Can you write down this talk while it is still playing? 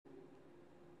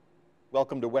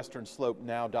Welcome to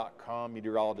WesternSlopeNow.com.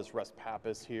 Meteorologist Russ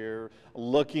Pappas here,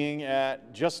 looking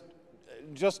at just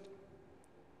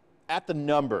at the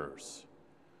numbers.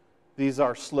 These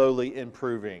are slowly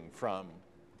improving from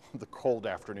the cold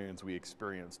afternoons we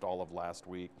experienced all of last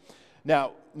week.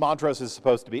 Now, Montrose is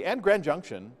supposed to be, and Grand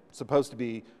Junction, supposed to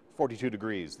be 42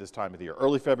 degrees this time of the year.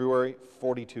 Early February,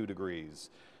 42 degrees.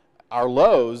 Our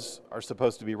lows are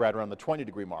supposed to be right around the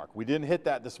 20-degree mark. We didn't hit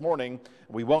that this morning.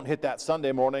 We won't hit that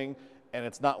Sunday morning, and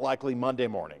it's not likely Monday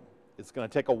morning. It's going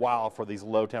to take a while for these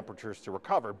low temperatures to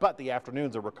recover, but the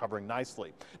afternoons are recovering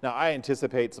nicely. Now, I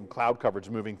anticipate some cloud coverage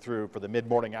moving through for the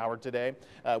mid-morning hour today.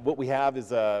 What we have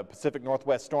is a Pacific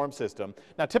Northwest storm system.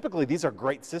 Now, typically, these are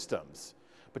great systems,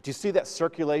 but you see that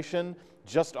circulation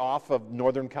just off of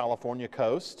Northern California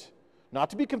coast? Not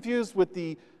to be confused with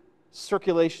the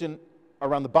circulation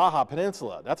around the Baja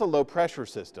Peninsula. That's a low-pressure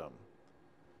system.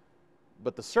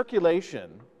 But the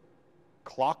circulation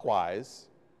clockwise,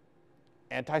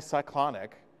 anticyclonic,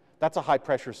 that's a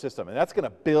high-pressure system, and that's going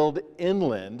to build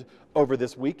inland over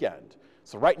this weekend.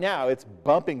 So right now, it's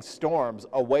bumping storms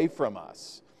away from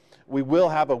us. We will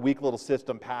have a weak little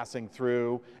system passing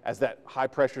through as that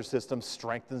high-pressure system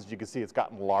strengthens. You can see it's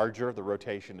gotten larger. The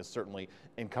rotation is certainly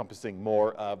encompassing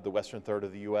more of the western third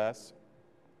of the U.S.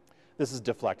 This is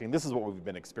deflecting. This is what we've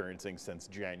been experiencing since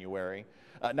January.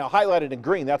 Now, highlighted in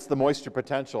green, that's the moisture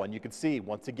potential. And you can see,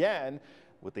 once again,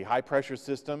 with the high-pressure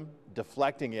system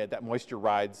deflecting it, that moisture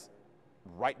rides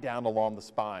right down along the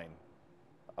spine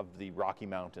of the Rocky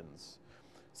Mountains.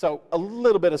 So a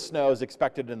little bit of snow is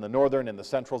expected in the northern and the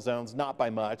central zones, not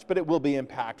by much, but it will be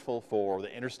impactful for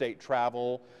the interstate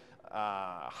travel,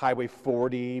 Highway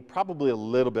 40, probably a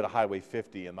little bit of Highway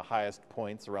 50 in the highest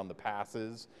points around the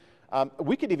passes.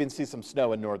 We could even see some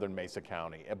snow in northern Mesa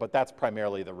County, but that's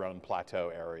primarily the Roan Plateau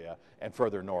area and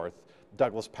further north.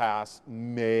 Douglas Pass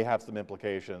may have some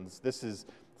implications. This is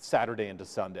Saturday into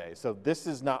Sunday, so this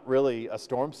is not really a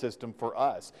storm system for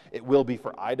us. It will be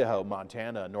for Idaho,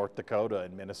 Montana, North Dakota,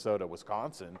 and Minnesota,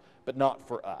 Wisconsin, but not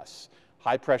for us.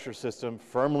 High pressure system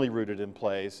firmly rooted in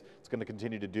place. It's going to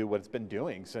continue to do what it's been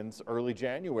doing since early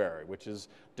January, which is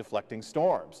deflecting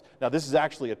storms. Now, this is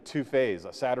actually a two-phase,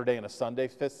 a Saturday and a Sunday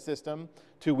system,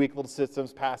 two weak little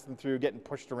systems passing through, getting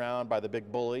pushed around by the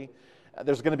big bully.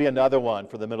 There's going to be another one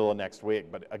for the middle of next week,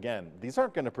 but again, these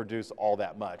aren't going to produce all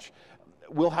that much.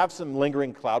 We'll have some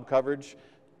lingering cloud coverage.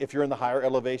 If you're in the higher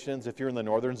elevations, if you're in the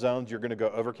northern zones, you're going to go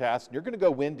overcast. You're going to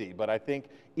go windy, but I think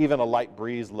even a light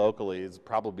breeze locally is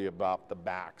probably about the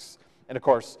max. And of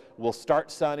course, we'll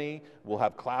start sunny. We'll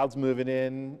have clouds moving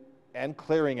in and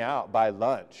clearing out by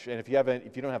lunch. And if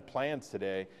you don't have plans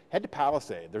today, head to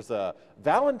Palisade. There's a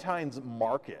Valentine's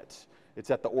Market. It's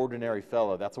at the Ordinary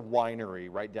Fellow. That's a winery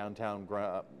right downtown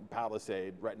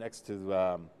Palisade, right next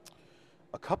to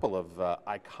a couple of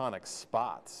iconic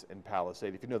spots in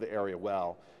Palisade, if you know the area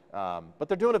well. But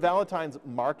they're doing a Valentine's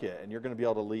Market, and you're going to be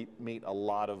able to meet a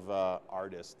lot of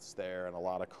artists there and a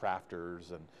lot of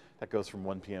crafters, and that goes from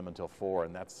 1 p.m. until 4,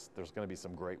 and there's going to be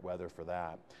some great weather for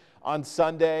that. On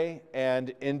Sunday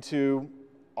and into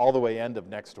all the way end of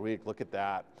next week, look at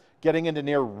that. Getting into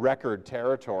near record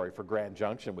territory for Grand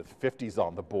Junction with 50s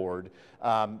on the board.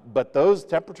 But those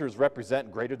temperatures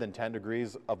represent greater than 10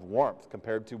 degrees of warmth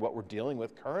compared to what we're dealing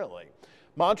with currently.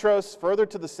 Montrose, further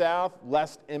to the south,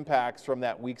 less impacts from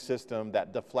that weak system,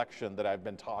 that deflection that I've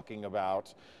been talking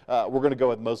about. We're going to go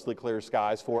with mostly clear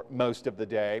skies for most of the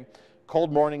day.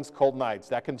 Cold mornings, cold nights.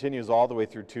 That continues all the way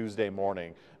through Tuesday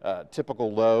morning.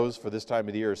 Typical lows for this time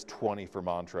of the year is 20 for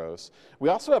Montrose. We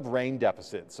also have rain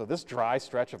deficits, so this dry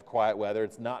stretch of quiet weather,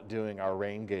 it's not doing our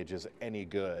rain gauges any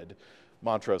good.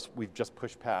 Montrose, we've just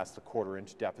pushed past the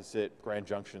quarter-inch deficit. Grand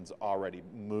Junction's already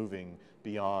moving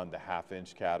beyond the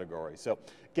half-inch category. So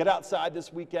get outside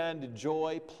this weekend,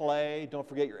 enjoy, play. Don't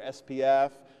forget your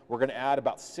SPF. We're going to add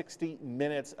about 60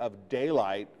 minutes of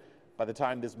daylight by the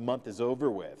time this month is over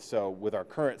with. So with our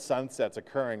current sunsets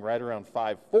occurring right around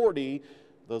 5:40,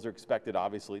 those are expected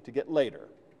obviously to get later.